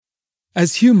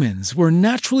As humans, we're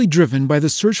naturally driven by the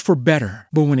search for better.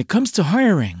 But when it comes to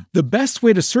hiring, the best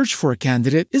way to search for a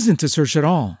candidate isn't to search at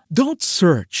all. Don't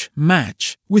search,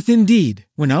 match with Indeed.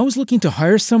 When I was looking to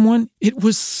hire someone, it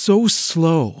was so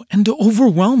slow and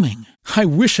overwhelming. I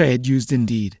wish I had used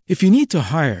Indeed. If you need to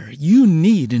hire, you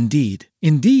need Indeed.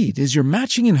 Indeed is your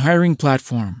matching and hiring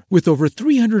platform with over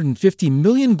 350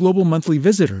 million global monthly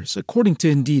visitors, according to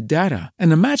Indeed data,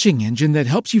 and a matching engine that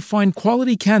helps you find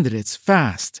quality candidates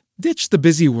fast. Ditch the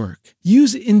busy work.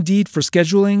 Use Indeed for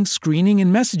scheduling, screening,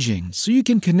 and messaging so you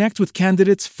can connect with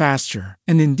candidates faster.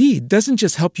 And Indeed doesn't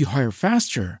just help you hire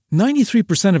faster.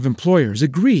 93% of employers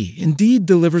agree Indeed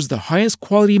delivers the highest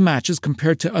quality matches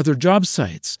compared to other job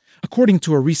sites, according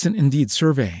to a recent Indeed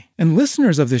survey. And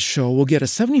listeners of this show will get a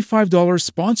 $75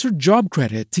 sponsored job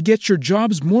credit to get your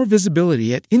jobs more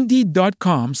visibility at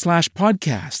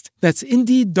Indeed.com/podcast. That's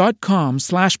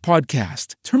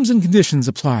Indeed.com/podcast. Terms and conditions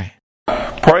apply.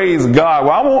 Praise God.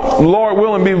 Well, I won't, Lord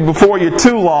willing, be before you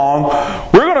too long.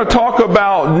 We're going to talk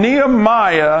about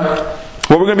Nehemiah.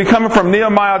 Well, we're going to be coming from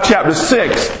Nehemiah chapter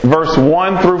 6, verse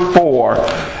 1 through 4.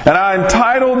 And I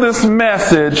entitled this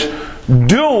message,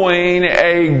 Doing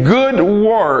a Good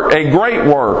Work, a Great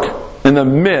Work in the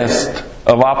Midst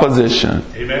of Opposition.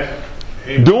 Amen.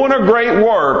 Doing a great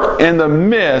work in the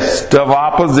midst of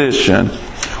opposition.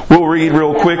 We'll read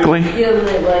real quickly.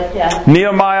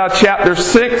 Nehemiah chapter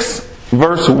 6,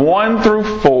 verse 1 through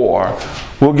 4.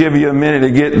 We'll give you a minute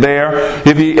to get there.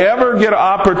 If you ever get an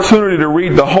opportunity to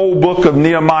read the whole book of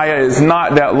Nehemiah, it's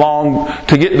not that long.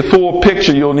 To get the full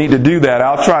picture, you'll need to do that.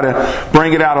 I'll try to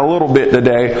bring it out a little bit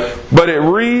today. But it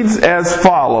reads as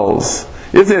follows.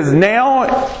 It says,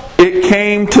 Now it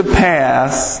came to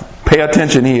pass, pay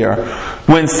attention here,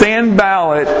 when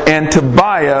Sanballat and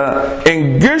Tobiah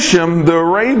and Geshem the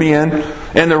Arabian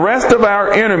and the rest of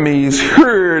our enemies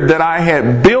heard that I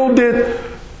had builded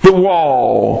the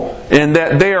wall, and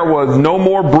that there was no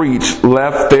more breach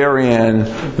left therein,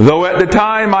 though at the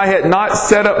time I had not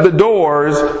set up the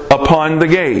doors upon the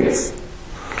gates.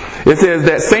 It says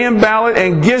that Sanballat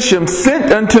and Geshem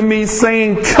sent unto me,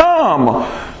 saying, Come,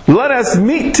 let us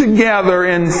meet together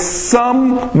in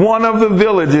some one of the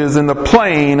villages in the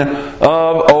plain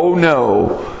of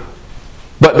Ono.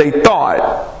 But they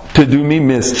thought to do me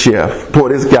mischief. Boy,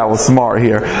 this guy was smart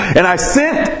here. And I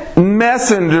sent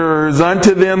messengers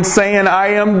unto them, saying,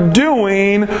 I am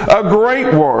doing a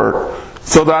great work,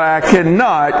 so that I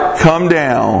cannot come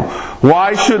down.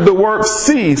 Why should the work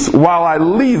cease while I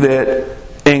leave it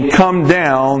and come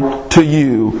down to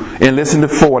you? And listen to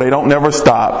 4. They don't never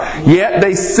stop. Yet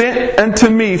they sent unto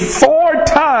me 4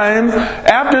 times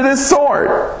after this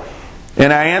sort,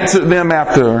 and I answered them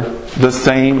after the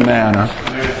same manner.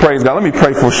 Praise God. Let me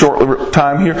pray for a short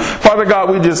time here. Father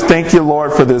God, we just thank you,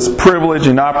 Lord, for this privilege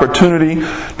and opportunity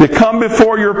to come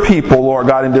before your people, Lord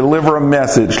God, and deliver a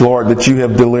message, Lord, that you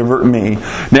have delivered me.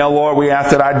 Now, Lord, we ask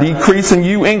that I decrease and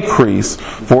you increase.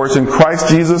 For it's in Christ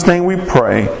Jesus' name we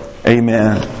pray.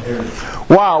 Amen.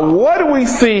 Wow, what do we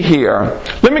see here?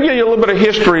 Let me give you a little bit of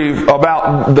history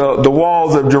about the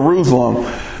walls of Jerusalem.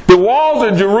 The walls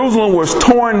of Jerusalem was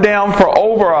torn down for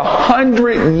over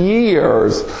 100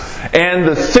 years. And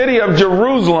the city of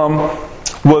Jerusalem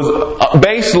was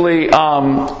basically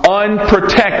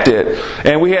unprotected.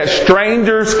 And we had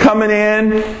strangers coming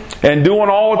in and doing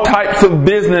all types of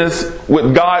business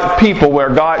with God's people where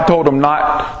God told them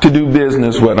not to do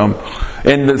business with them.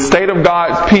 And the state of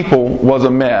God's people was a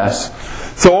mess.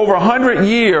 So over 100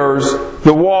 years,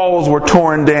 the walls were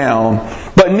torn down.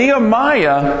 But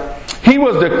Nehemiah, he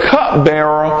was the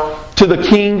cupbearer to the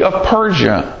king of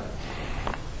Persia.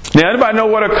 Now, anybody know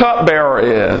what a cupbearer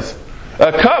is?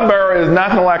 A cupbearer is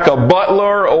nothing like a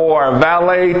butler or a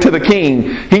valet to the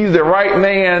king. He's the right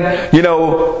man,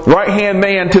 right-hand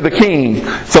man to the king.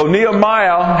 So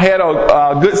Nehemiah had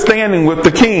a good standing with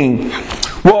the king.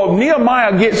 Well,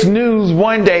 Nehemiah gets news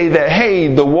one day that, hey,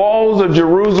 the walls of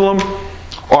Jerusalem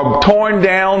are torn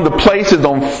down, the place is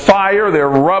on fire,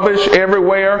 there's rubbish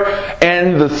everywhere,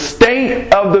 and the state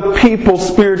of the people's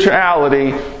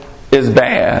spirituality is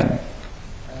bad.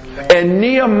 And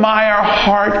Nehemiah's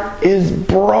heart is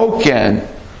broken.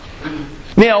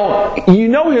 Now, you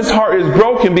know his heart is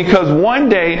broken because one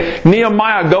day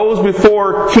Nehemiah goes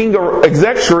before King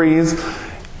Xerxes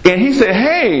and he said,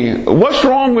 hey, what's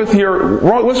wrong with you?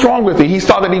 He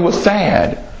saw that he was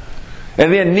sad.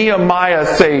 And then Nehemiah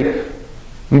said,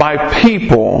 my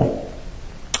people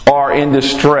are in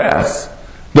distress.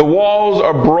 The walls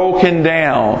are broken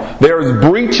down. There's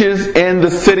breaches in the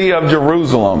city of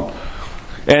Jerusalem.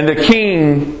 And the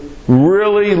king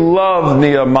really loved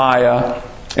Nehemiah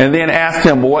and then asked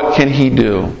him, what can he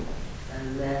do?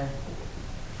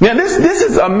 Now this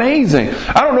is amazing.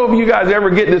 I don't know if you guys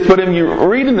ever get this, but if you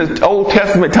read in the Old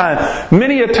Testament time,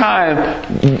 many a time,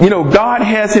 God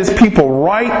has His people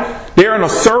right. They're in a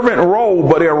servant role,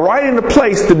 but they're right in the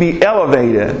place to be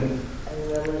elevated.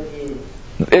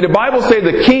 And the Bible says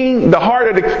the heart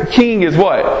of the king is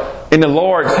what? In the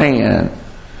Lord's hand.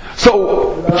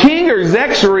 So King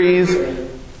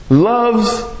Xerxes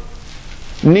loves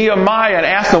Nehemiah and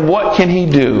asks him, what can he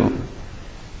do?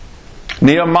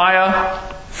 Nehemiah,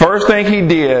 first thing he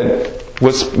did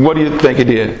was, what do you think he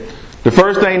did? The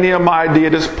first thing Nehemiah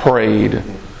did is prayed.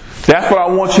 That's what I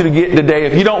want you to get today.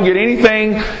 If you don't get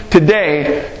anything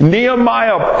today,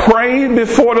 Nehemiah prayed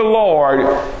before the Lord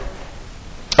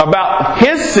about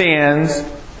his sins,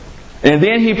 and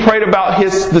then he prayed about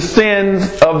the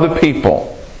sins of the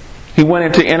people. He went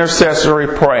into intercessory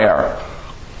prayer.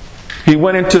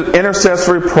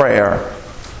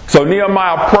 So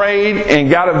Nehemiah prayed and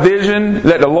got a vision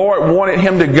that the Lord wanted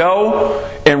him to go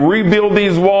and rebuild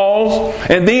these walls.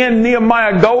 And then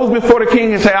Nehemiah goes before the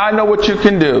king and says, I know what you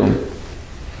can do.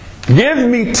 Give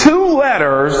me 2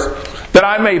 letters that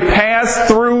I may pass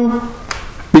through,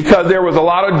 because there was a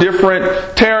lot of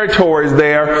different territories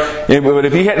there. But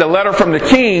if you had the letter from the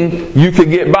king, you could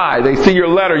get by. They see your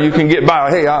letter, you can get by.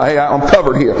 Hey, I'm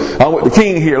covered here. I'm with the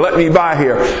king here. Let me by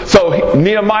here. So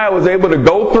Nehemiah was able to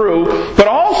go through. But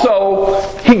also,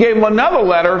 he gave him another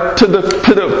letter to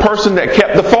the person that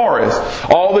kept the forest,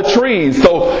 all the trees.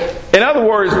 So, in other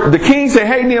words, the king said,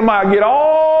 hey, Nehemiah, get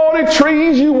all the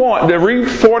trees you want to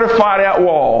refortify that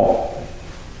wall.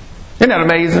 Isn't that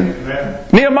amazing? Amen.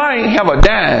 Nehemiah ain't have a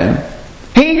dime.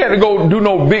 He ain't got to go do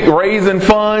no big raising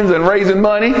funds and raising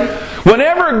money.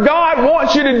 Whenever God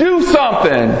wants you to do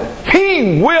something,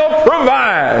 He will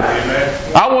provide.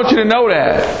 Amen. I want you to know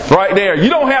that right there.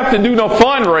 You don't have to do no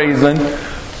fundraising.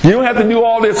 You don't have to do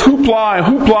all this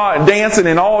hoopla and dancing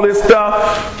and all this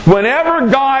stuff. Whenever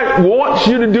God wants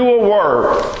you to do a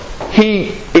work, He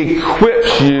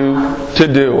equips you to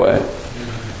do it.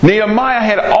 Nehemiah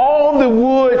had all the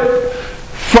wood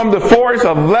from the forest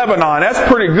of Lebanon. That's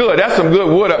pretty good. That's some good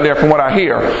wood up there from what I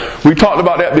hear. We talked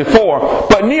about that before.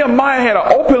 But Nehemiah had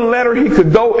an open letter. He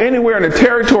could go anywhere in the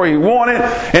territory he wanted,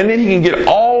 and then he can get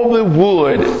all the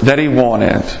wood that he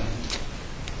wanted.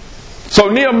 So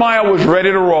Nehemiah was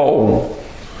ready to roll.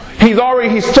 He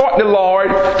sought the Lord.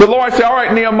 The Lord said, all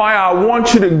right, Nehemiah, I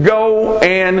want you to go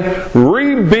and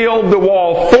rebuild the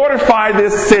wall, fortify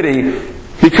this city,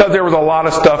 because there was a lot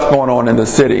of stuff going on in the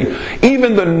city.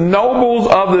 Even the nobles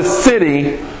of the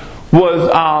city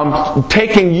was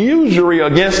taking usury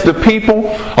against the people.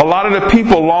 A lot of the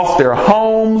people lost their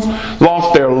homes,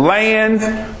 lost their lands,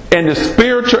 and the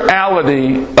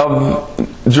spirituality of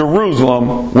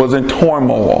Jerusalem was in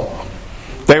turmoil.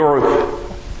 They were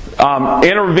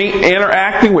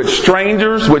interacting with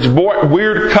strangers, which brought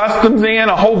weird customs in.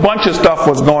 A whole bunch of stuff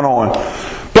was going on.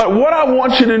 But what I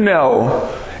want you to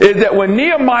know is that when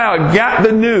Nehemiah got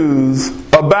the news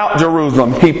about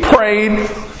Jerusalem, he prayed,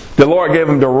 the Lord gave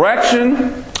him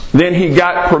direction, then he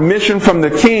got permission from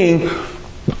the king.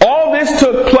 All this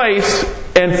took place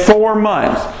in 4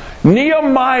 months.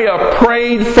 Nehemiah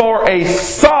prayed for a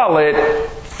solid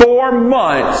 4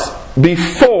 months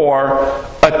before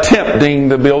attempting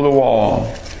to build a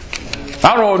wall.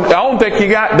 I don't think you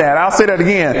got that. I'll say that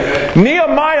again.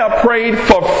 Nehemiah prayed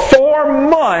for 4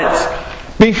 months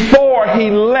before he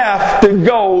left to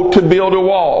go to build a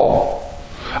wall.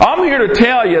 I'm here to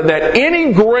tell you that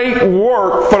any great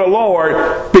work for the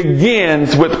Lord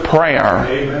begins with prayer.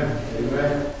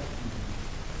 Amen.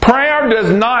 Prayer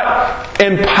does not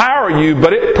empower you,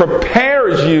 but it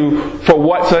prepares you for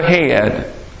what's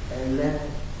ahead. Amen.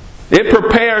 It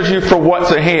prepares you for what's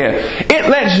ahead. It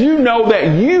lets you know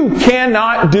that you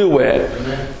cannot do it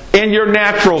in your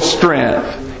natural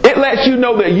strength. It lets you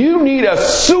know that you need a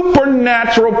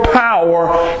supernatural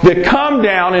power to come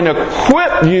down and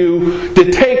equip you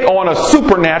to take on a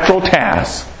supernatural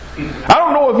task. I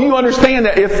don't know if you understand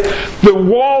that if the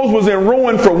walls was in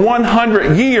ruin for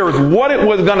 100 years, what it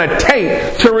was going to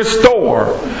take to restore.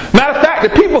 Matter of fact, the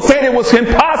people said it was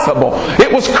impossible.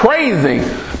 It was crazy.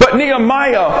 But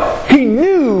Nehemiah, he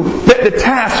knew that the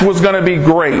task was going to be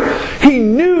great. He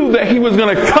knew that he was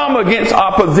going to come against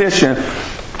opposition.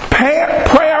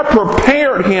 Prayer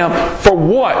prepared him for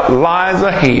what lies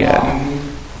ahead.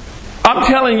 I'm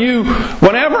telling you,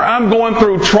 whenever I'm going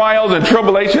through trials and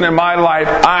tribulation in my life,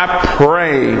 I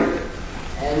pray.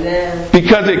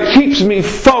 Because it keeps me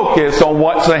focused on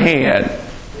what's ahead.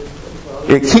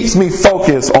 It keeps me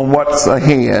focused on what's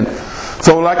ahead.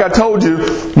 So like I told you,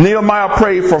 Nehemiah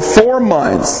prayed for 4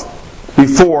 months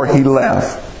before he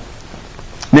left.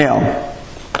 Now,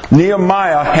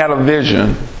 Nehemiah had a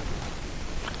vision.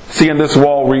 seeing this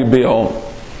wall rebuilt.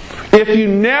 If you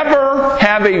never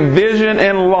have a vision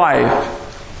in life,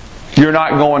 you're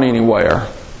not going anywhere.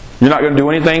 You're not going to do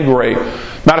anything great.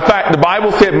 Matter of fact, the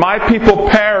Bible said, my people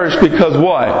perish because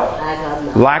what?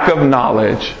 Lack of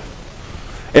knowledge.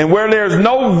 And where there's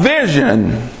no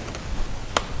vision,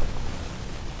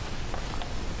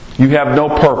 you have no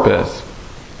purpose.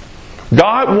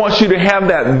 God wants you to have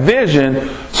that vision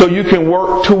so you can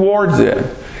work towards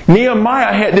it.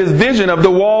 Nehemiah had this vision of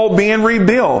the wall being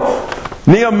rebuilt.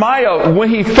 Nehemiah, when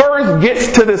he first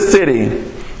gets to the city,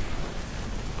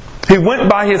 he went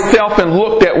by himself and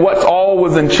looked at what's all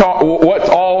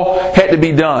had to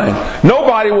be done.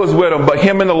 Nobody was with him but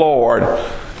him and the Lord.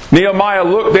 Nehemiah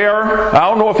looked there. I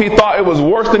don't know if he thought it was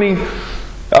worse than he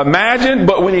imagined,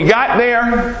 but when he got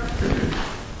there,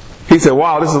 he said,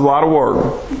 wow, this is a lot of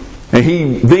work. And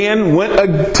he then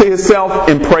went to himself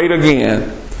and prayed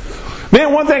again.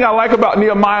 Then one thing I like about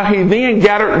Nehemiah, he then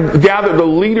gathered the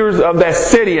leaders of that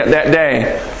city at that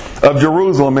day of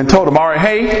Jerusalem and told them, all right,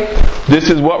 hey, this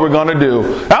is what we're going to do.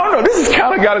 I don't know, this has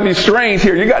kind of got to be strange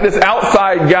here. You got this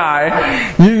outside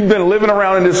guy, you've been living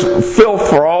around in this filth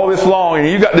for all this long, and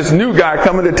you got this new guy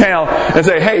coming to town and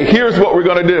say, hey, here's what we're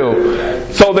going to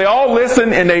do. So they all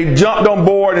listened and they jumped on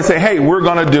board and say, hey, we're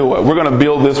going to do it. We're going to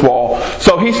build this wall.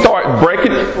 So he started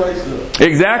breaking it.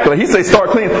 Exactly. He said start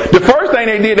cleaning. The first thing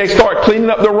they did, they started cleaning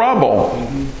up the rubble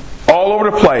all over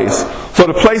the place. So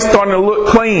the place started to look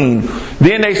clean.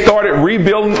 Then they started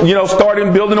rebuilding,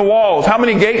 started building the walls. How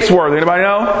many gates were there? Anybody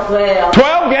know?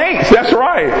 12 gates, that's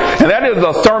right. And that is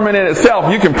a sermon in itself.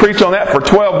 You can preach on that for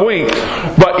 12 weeks.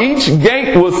 But each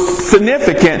gate was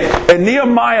significant. And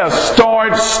Nehemiah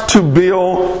starts to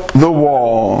build the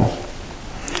wall.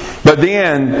 But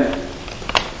then,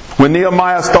 when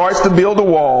Nehemiah starts to build the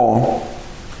wall,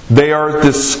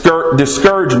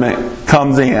 discouragement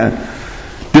comes in.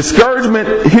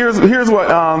 Discouragement, here's what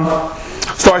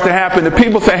starts to happen. The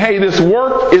people say, hey, this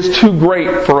work is too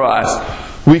great for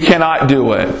us. We cannot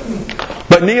do it.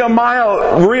 But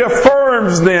Nehemiah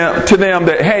reaffirms to them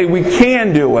that, hey, we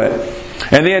can do it.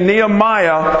 And then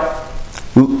Nehemiah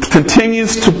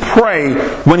continues to pray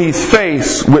when he's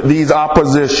faced with these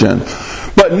opposition.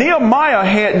 But Nehemiah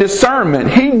had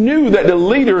discernment. He knew that the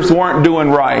leaders weren't doing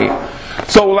right.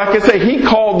 So like I say, he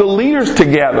called the leaders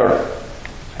together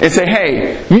and say,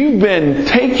 hey, you've been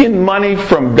taking money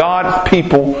from God's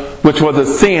people, which was a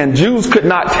sin. Jews could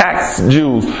not tax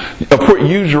Jews or put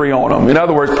usury on them. In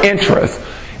other words, interest.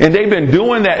 And they've been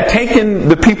doing that, taking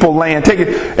the people's land.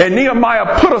 And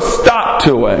Nehemiah put a stop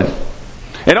to it.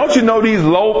 And don't you know these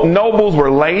nobles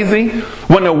were lazy?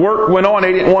 When the work went on,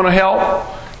 they didn't want to help.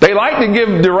 They like to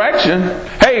give direction.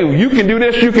 Hey, you can do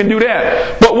this, you can do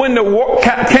that. But when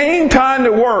came time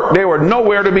to work, they were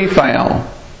nowhere to be found.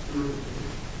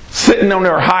 Sitting on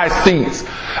their high seats.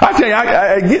 I tell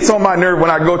you, it gets on my nerve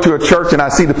when I go to a church and I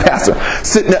see the pastor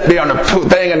sitting up there on the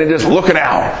thing and they're just looking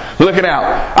out.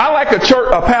 I like a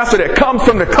pastor that comes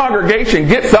from the congregation,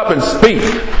 gets up and speaks.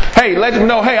 Hey, let them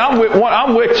know, hey, I'm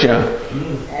with you.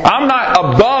 I'm not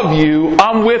above you,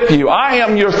 I'm with you. I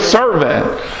am your servant.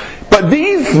 But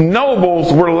these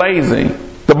nobles were lazy.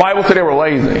 The Bible said they were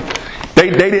lazy.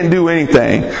 They didn't do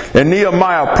anything. And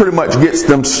Nehemiah pretty much gets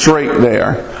them straight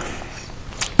there.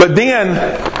 But then,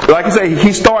 like I say,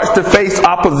 he starts to face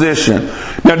opposition.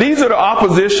 Now these are the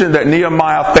opposition that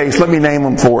Nehemiah faced. Let me name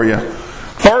them for you.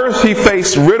 First, he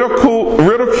faced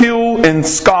ridicule and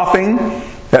scoffing.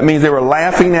 That means they were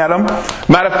laughing at him.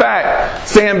 Matter of fact,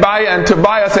 Sanballat and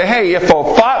Tobiah say, hey, if a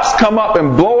fox come up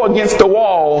and blow against the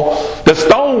wall, the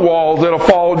stone walls, it'll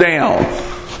fall down.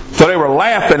 So they were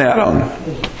laughing at him.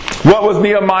 What was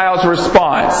Nehemiah's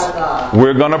response?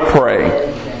 We're going to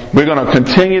pray. We're going to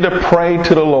continue to pray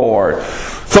to the Lord.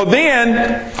 So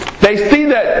then, they see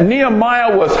that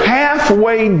Nehemiah was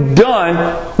halfway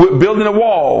done with building the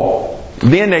wall.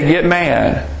 Then they get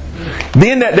mad.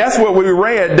 Then that's what we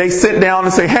read. They sit down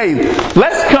and say, hey,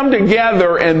 let's come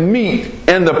together and meet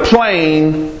in the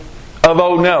plain of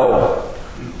Oh No.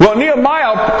 Well,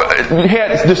 Nehemiah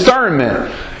had discernment.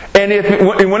 And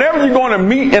whenever you're going to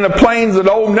meet in the plains of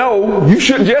Oh No, you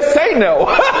shouldn't just say no.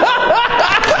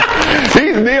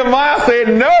 Nehemiah said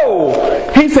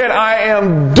no. He said, I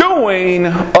am doing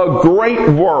a great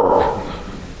work.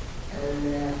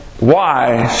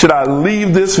 Why should I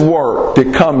leave this work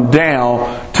to come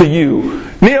down to you?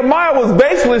 Nehemiah was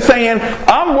basically saying,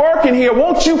 I'm working here,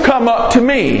 won't you come up to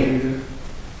me?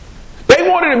 They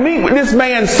wanted to meet with this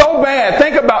man so bad.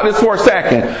 Think about this for a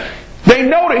second. They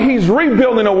know that he's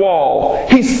rebuilding a wall.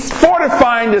 He's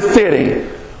fortifying the city.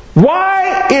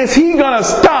 Why is he going to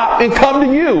stop and come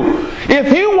to you?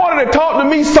 If you wanted to talk to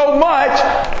me so much,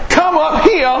 come come up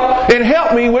here and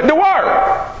help me with the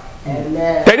work.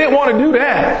 Amen. They didn't want to do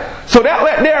that. So that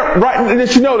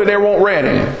let you know that they weren't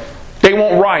ready. They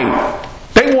weren't right.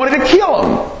 They wanted to kill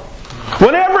him.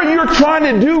 Whenever you're trying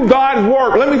to do God's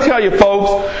work, let me tell you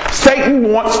folks,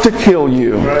 Satan wants to kill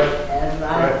you.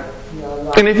 Right.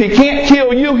 And if he can't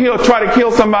kill you, he'll try to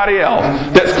kill somebody else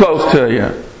that's close to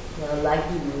you.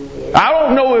 I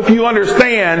don't know if you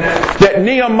understand that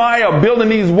Nehemiah building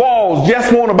these walls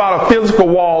just wasn't about a physical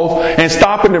walls and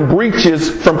stopping the breaches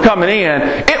from coming in.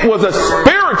 It was a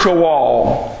spiritual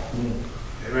wall.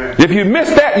 If you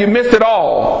missed that, you missed it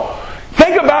all.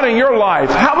 Think about in your life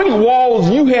how many walls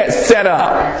you had set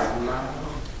up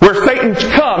where Satan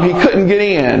come, he couldn't get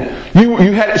in.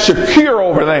 You had it secure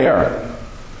over there.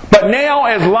 But now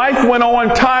as life went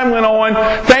on, time went on,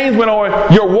 things went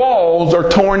on, your walls are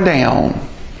torn down.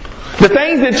 The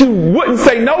things that you wouldn't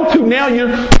say no to, now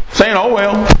you're saying, oh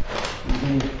well.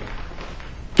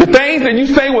 The things that you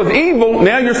say was evil,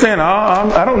 now you're saying,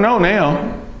 I don't know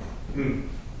now.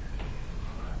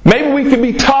 Maybe we can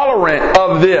be tolerant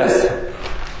of this.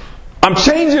 I'm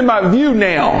changing my view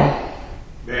now.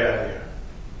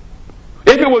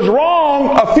 If it was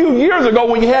wrong a few years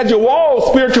ago when you had your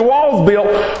walls, spiritual walls built,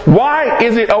 why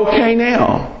is it okay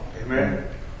now? Amen.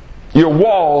 Your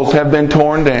walls have been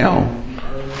torn down.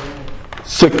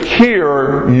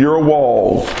 Secure your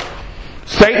walls.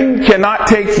 Satan cannot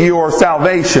take your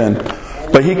salvation,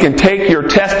 but he can take your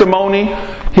testimony.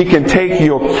 He can take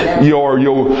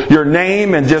your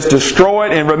name and just destroy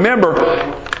it. And remember,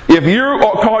 if you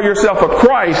call yourself a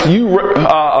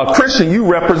Christian, you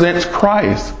represent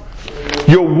Christ.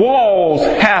 Your walls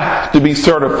have to be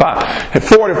certified,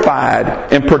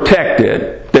 fortified, and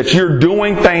protected. That you're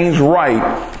doing things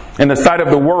right in the sight of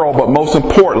the world, but most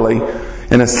importantly,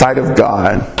 in the sight of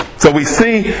God. So we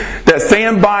see that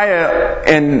Sanballat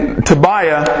and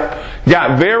Tobiah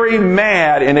got very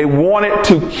mad and they wanted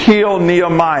to kill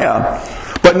Nehemiah.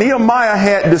 But Nehemiah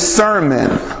had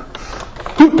discernment.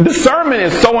 Discernment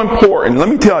is so important. Let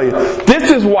me tell you, this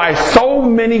is why so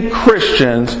many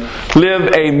Christians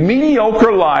live a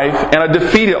mediocre life and a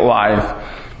defeated life.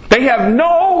 They have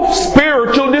no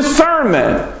spiritual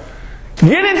discernment.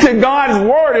 Get into God's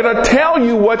Word. It'll tell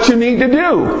you what you need to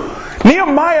do.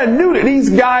 Nehemiah knew that these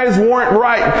guys weren't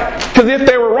right. Because if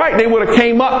they were right, they would have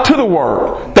came up to the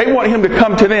Word. They wanted him to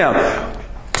come to them.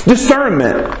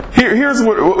 Discernment. Here's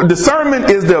what discernment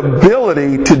is: the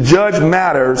ability to judge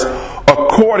matters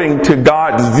according to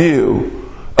God's view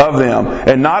of them,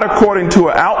 and not according to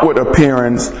an outward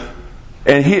appearance.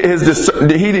 And he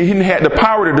had the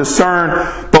power to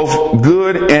discern both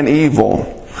good and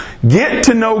evil. Get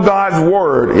to know God's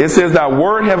Word. It says, "Thy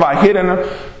word have I hid in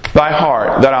thy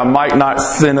heart, that I might not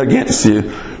sin against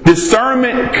you."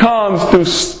 Discernment comes through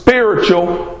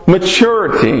spiritual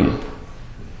maturity.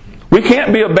 We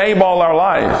can't be a babe all our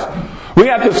lives. We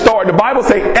have to start. The Bible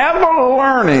says, ever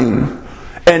learning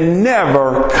and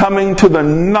never coming to the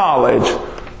knowledge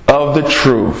of the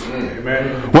truth.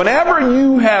 Amen. Whenever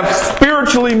you have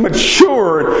spiritually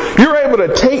matured, you're able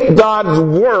to take God's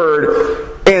Word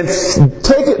and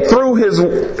take it through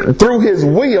His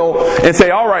will and say,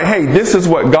 all right, hey, this is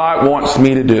what God wants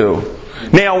me to do.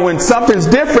 Now, when something's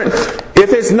different,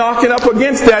 if it's knocking up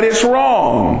against that, it's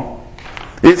wrong.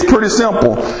 It's pretty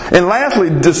simple. And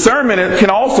lastly, discernment can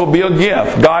also be a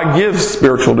gift. God gives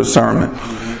spiritual discernment.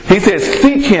 He says,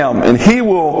 seek Him and He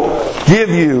will give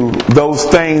you those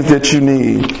things that you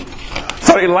need.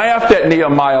 So they laughed at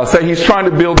Nehemiah. Say he's trying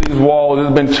to build these walls.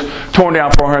 It's been torn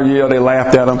down for 100 years. They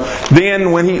laughed at him.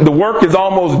 Then when the work is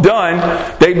almost done,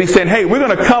 they'd be saying, hey, we're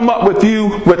going to come up with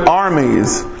you with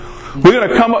armies. We're going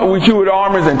to come up with you with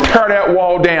armies and tear that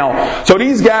wall down. So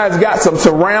these guys got some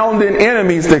surrounding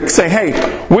enemies that say,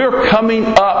 hey, we're coming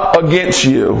up against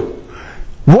you.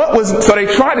 So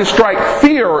they tried to strike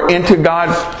fear into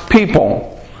God's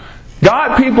people.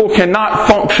 God's people cannot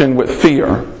function with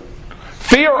fear.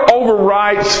 Fear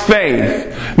overrides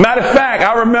faith. Matter of fact,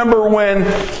 I remember when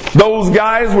those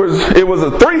guys it was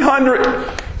a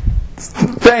 300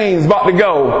 things about to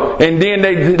go, and then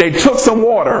they took some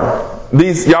water.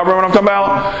 Y'all remember what I'm talking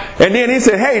about? And then he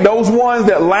said, hey, those ones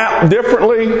that lapped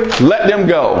differently, let them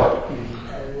go.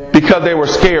 Because they were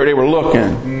scared, they were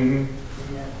looking.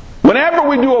 Whenever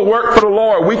we do a work for the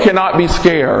Lord, we cannot be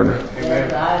scared.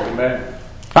 Amen.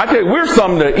 I tell you, we're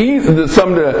some of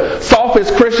the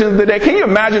softest Christians today. Can you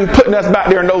imagine putting us back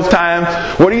there in those times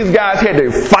where these guys had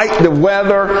to fight the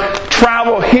weather,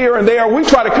 travel here and there? We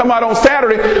try to come out on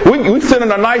Saturday. We sit in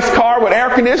a nice car with air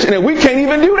conditioning, and we can't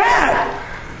even do that.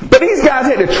 But these guys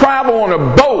had to travel on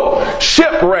a boat,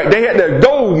 shipwrecked. They had to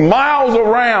go miles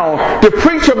around to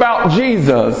preach about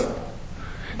Jesus.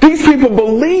 These people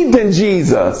believed in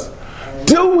Jesus.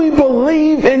 Do we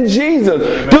believe in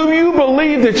Jesus? Do you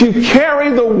believe that you carry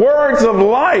the words of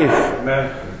life?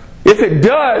 Amen. If it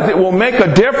does, it will make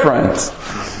a difference.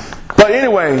 But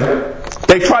anyway,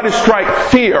 they try to strike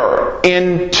fear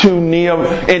into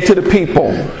the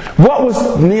people. What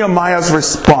was Nehemiah's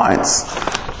response?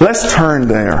 Let's turn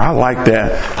there. I like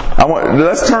that.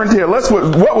 Let's turn here.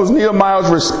 What was Nehemiah's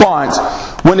response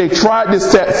when they tried to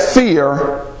set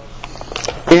fear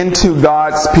into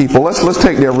God's people? Let's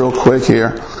take that real quick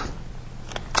here.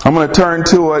 I'm going to turn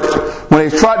to it. When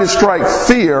they tried to strike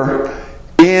fear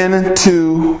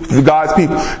into God's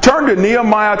people. Turn to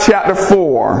Nehemiah chapter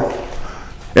 4.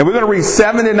 And we're going to read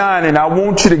 7 to 9. And I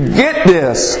want you to get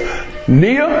this.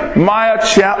 Nehemiah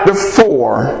chapter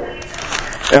 4.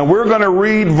 And we're going to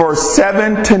read verse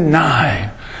 7 to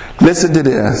 9. Listen to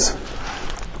this.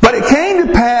 But it came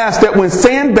to pass that when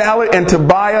Sanballat and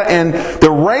Tobiah and the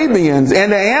Arabians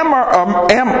and the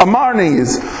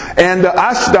Ammonites and the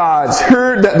Ashdods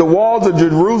heard that the walls of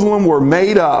Jerusalem were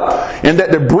made up and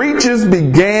that the breaches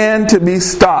began to be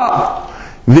stopped,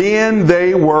 then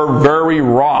they were very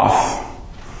wroth.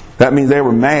 That means they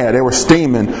were mad, they were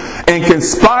steaming, and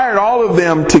conspired all of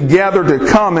them together to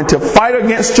come and to fight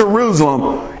against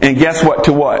Jerusalem. And guess what?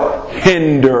 To what?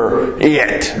 Hinder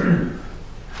it.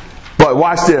 But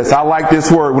watch this. I like this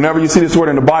word. Whenever you see this word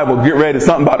in the Bible, get ready.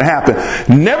 Something about to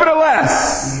happen.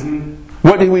 Nevertheless,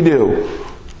 what did we do?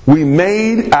 We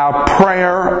made our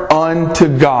prayer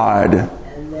unto God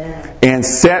and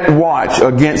set watch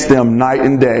against them night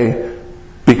and day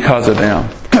because of them.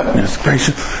 Goodness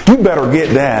gracious. You better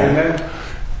get that. Amen.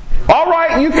 All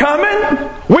right, you coming?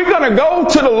 We're going to go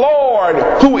to the Lord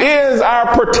who is our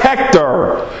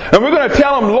protector. And we're going to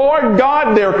tell him, Lord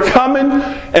God, they're coming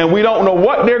and we don't know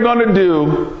what they're going to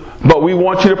do, but we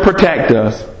want you to protect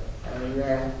us.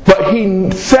 Amen. But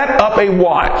he set up a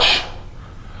watch.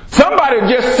 Somebody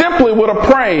just simply would have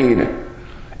prayed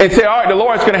and said, all right, the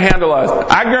Lord's going to handle us.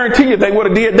 I guarantee you they would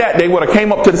have did that. They would have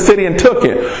came up to the city and took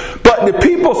it. But the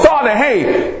people saw that,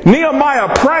 hey,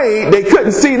 Nehemiah prayed. They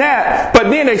couldn't see that. But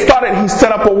then he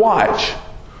set up a watch.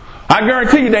 I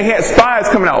guarantee you they had spies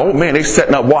coming out. Oh man, they're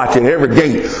setting up watch at every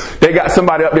gate. They got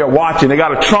somebody up there watching. They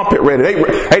got a trumpet ready.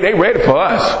 They ready for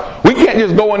us. We can't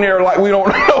just go in there like we don't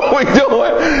know what we're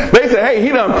doing. They said, hey, he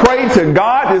done prayed to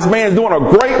God. This man's doing a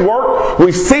great work.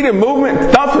 We see the movement.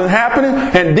 Stuff is happening.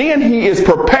 And then he is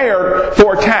prepared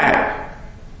for attack.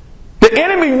 The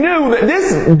enemy knew that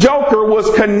this joker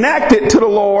was connected to the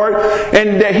Lord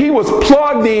and that he was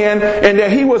plugged in and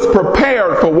that he was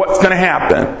prepared for what's going to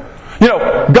happen. You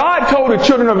know, God told the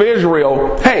children of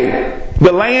Israel, hey,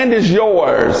 the land is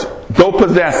yours. Go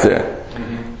possess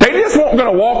it. They just weren't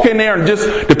going to walk in there and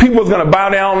the people was going to bow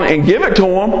down and give it to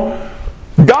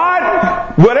them.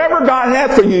 God, whatever God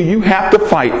has for you, you have to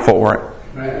fight for it.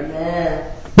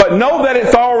 Amen. But know that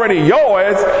it's already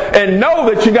yours and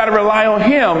know that you got to rely on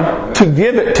him to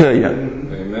give it to you.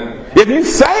 Amen. If you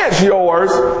say it's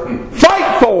yours,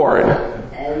 fight for it.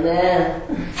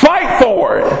 Amen. Fight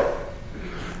for it.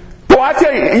 Well, I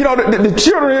tell you, the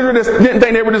children of Israel didn't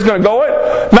think they were just going to go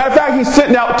it. Matter of fact, he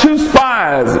sent out 2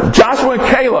 spies, Joshua and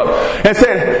Caleb,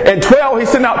 and 12. He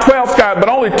sent out 12 spies, but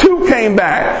only 2 came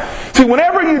back. See,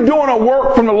 whenever you're doing a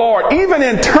work from the Lord, even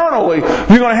internally,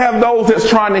 you're going to have those that's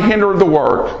trying to hinder the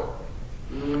work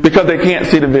because they can't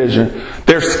see the vision.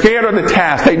 They're scared of the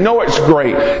task. They know it's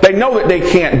great. They know that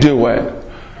they can't do it.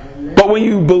 But when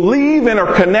you believe and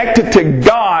are connected to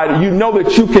God, you know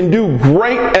that you can do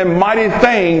great and mighty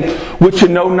things which you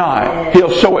know not.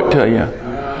 He'll show it to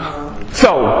you.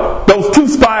 So, those 2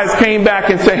 spies came back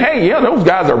and said, hey, yeah, those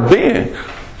guys are big.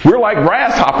 We're like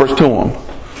grasshoppers to them.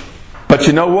 But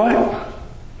you know what?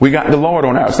 We got the Lord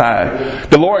on our side.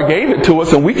 The Lord gave it to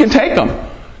us and we can take them.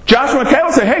 Joshua and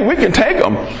Caleb said, hey, we can take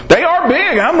them. They are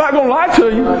big. I'm not going to lie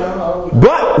to you.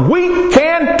 But we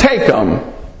can take them.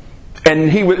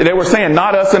 And they were saying,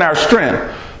 not us in our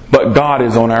strength, but God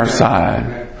is on our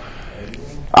side.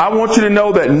 I want you to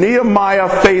know that Nehemiah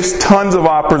faced tons of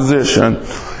opposition.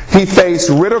 He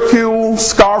faced ridicule,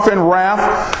 scoff and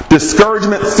wrath,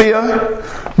 discouragement, fear.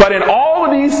 But in all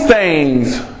of these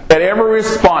things, at every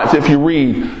response, if you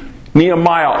read,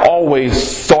 Nehemiah always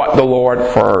sought the Lord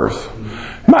first.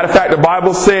 Matter of fact, the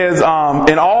Bible says,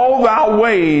 in all thy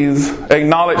ways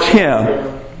acknowledge him,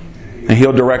 and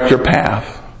he'll direct your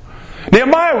path.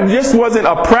 Nehemiah just wasn't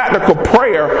a practical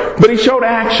prayer, but he showed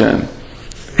action.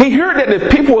 He heard that the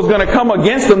people was going to come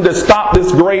against him to stop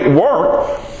this great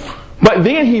work. But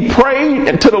then he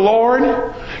prayed to the Lord,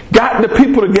 got the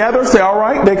people together, say, all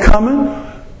right, they're coming.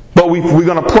 But we're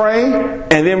going to pray,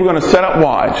 and then we're going to set up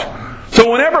watch.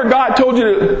 So whenever God told you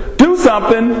to do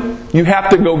something, you have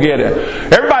to go get it.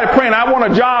 Everybody praying, I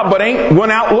want a job, but ain't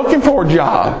went out looking for a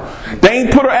job. They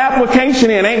ain't put an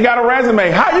application in, ain't got a resume.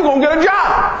 How you going to get a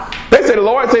job? They say the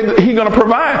Lord said He's going to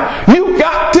provide. You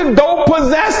got to go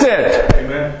possess it.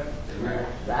 Amen.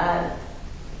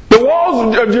 The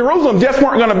walls of Jerusalem just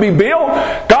weren't going to be built.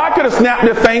 God could have snapped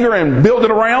His finger and built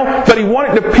it around, but He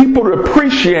wanted the people to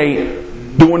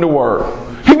appreciate doing the work.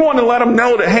 He wanted to let them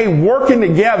know that, hey, working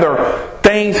together,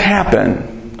 things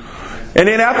happen. And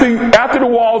then after the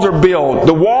walls are built,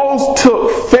 the walls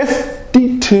took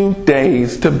 52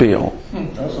 days to build.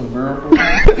 That's a miracle.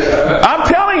 I'm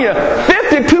telling you,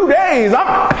 52 days.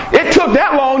 It took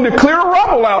that long to clear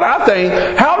rubble out, I think.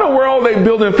 How in the world they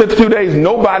built in 52 days,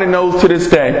 nobody knows to this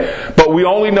day. But we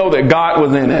only know that God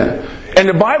was in it. And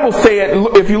the Bible said,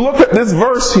 if you look at this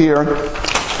verse here,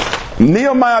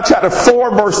 Nehemiah chapter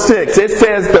 4 verse 6, it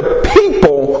says the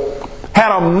people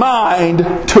had a mind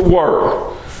to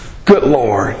work. Good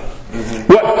Lord.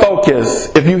 What focus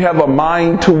if you have a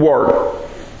mind to work?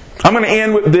 I'm going to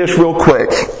end with this real quick.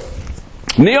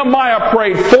 Nehemiah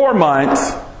prayed 4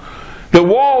 months. The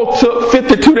wall took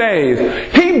 52 days.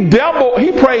 He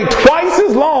prayed twice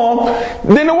as long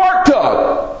than the work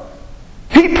took.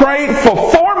 He prayed for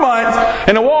 4 months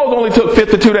and the walls only took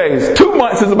 52 days. 2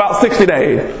 months is about 60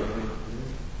 days.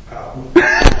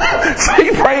 So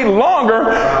he prayed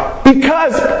longer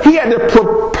because he had to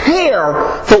prepare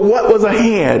for what was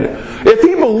ahead. If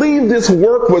he believed this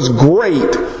work was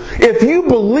great, if you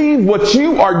believe what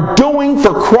you are doing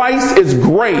for Christ is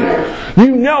great,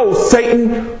 you know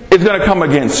Satan is going to come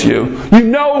against you. You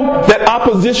know that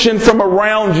opposition from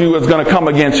around you is going to come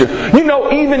against you. You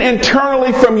know even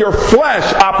internally from your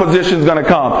flesh opposition is going to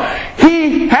come.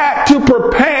 He had to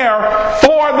prepare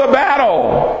for the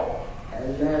battle.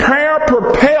 Prayer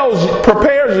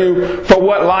prepares you for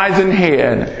what lies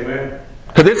ahead.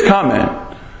 Because it's coming.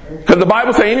 Because the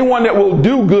Bible says anyone that will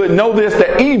do good, know this,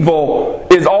 that evil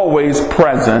is always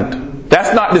present.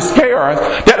 That's not to scare us.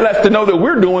 That lets us know that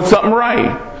we're doing something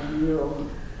right.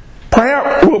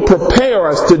 Prayer will prepare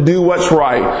us to do what's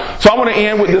right. So I want to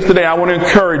end with this today. I want to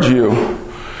encourage you.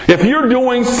 If you're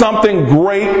doing something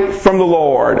great from the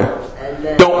Lord,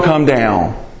 don't come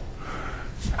down.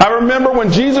 I remember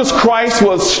when Jesus Christ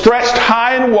was stretched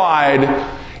high and wide,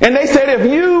 and they said, if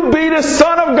you be the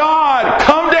Son of God,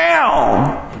 come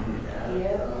down.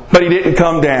 But He didn't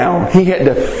come down. He had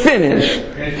to finish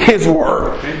His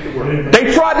work.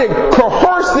 They tried to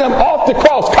coerce Him off the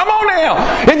cross. Come on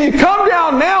down. If you come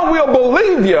down now, we'll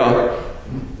believe you.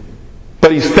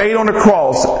 But He stayed on the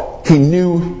cross. He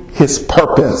knew His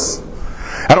purpose.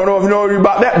 I don't know if you know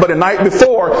about that, but the night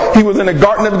before, He was in the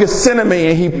Garden of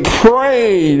Gethsemane and He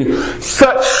prayed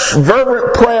such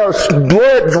fervent prayers,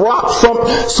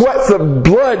 sweats of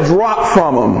blood dropped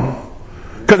from Him.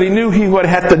 Because He knew He would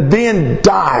have to then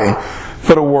die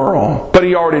for the world. But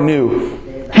He already knew.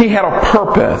 He had a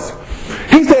purpose.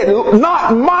 He said,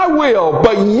 not my will,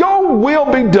 but your will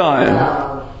be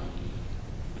done.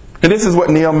 And this is what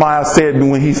Nehemiah said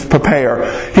when he's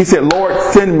prepared. He said, Lord,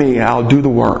 send me, I'll do the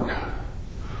work.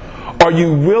 Are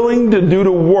you willing to do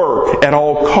the work at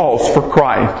all costs for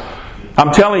Christ?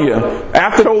 I'm telling you,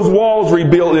 after those walls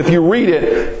rebuilt, if you read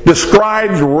it, the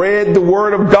scribes read the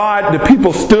Word of God. The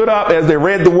people stood up as they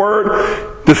read the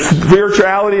Word. The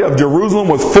spirituality of Jerusalem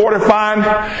was fortified.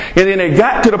 And then they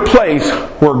got to the place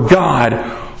where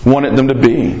God wanted them to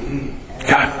be.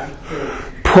 God.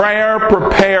 Prayer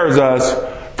prepares us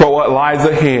for what lies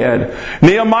ahead.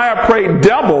 Nehemiah prayed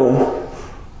double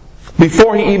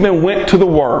before he even went to the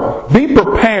work. Be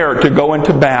prepared to go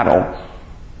into battle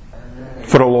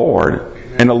for the Lord.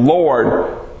 And the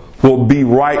Lord will be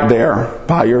right there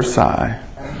by your side.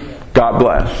 God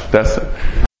bless. That's it.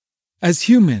 As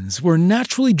humans, we're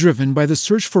naturally driven by the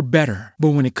search for better. But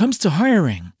when it comes to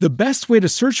hiring, the best way to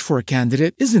search for a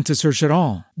candidate isn't to search at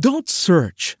all. Don't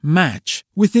search, match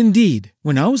with Indeed.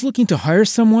 When I was looking to hire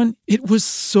someone, it was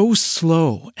so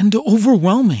slow and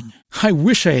overwhelming. I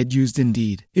wish I had used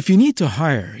Indeed. If you need to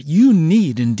hire, you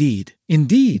need Indeed.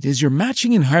 Indeed is your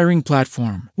matching and hiring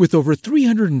platform with over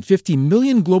 350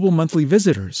 million global monthly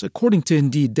visitors, according to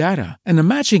Indeed data, and a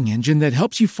matching engine that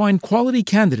helps you find quality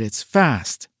candidates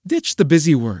fast. Ditch the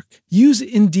busy work. Use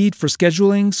Indeed for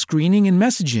scheduling, screening, and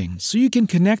messaging so you can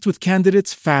connect with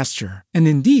candidates faster. And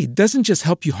Indeed doesn't just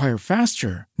help you hire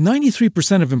faster.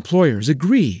 93% of employers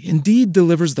agree Indeed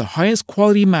delivers the highest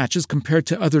quality matches compared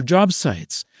to other job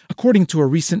sites, according to a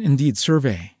recent Indeed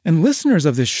survey. And listeners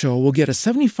of this show will get a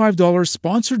 $75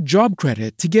 sponsored job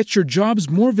credit to get your jobs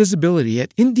more visibility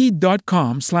at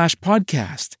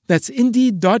Indeed.com/podcast. That's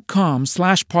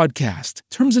Indeed.com/podcast.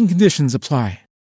 Terms and conditions apply.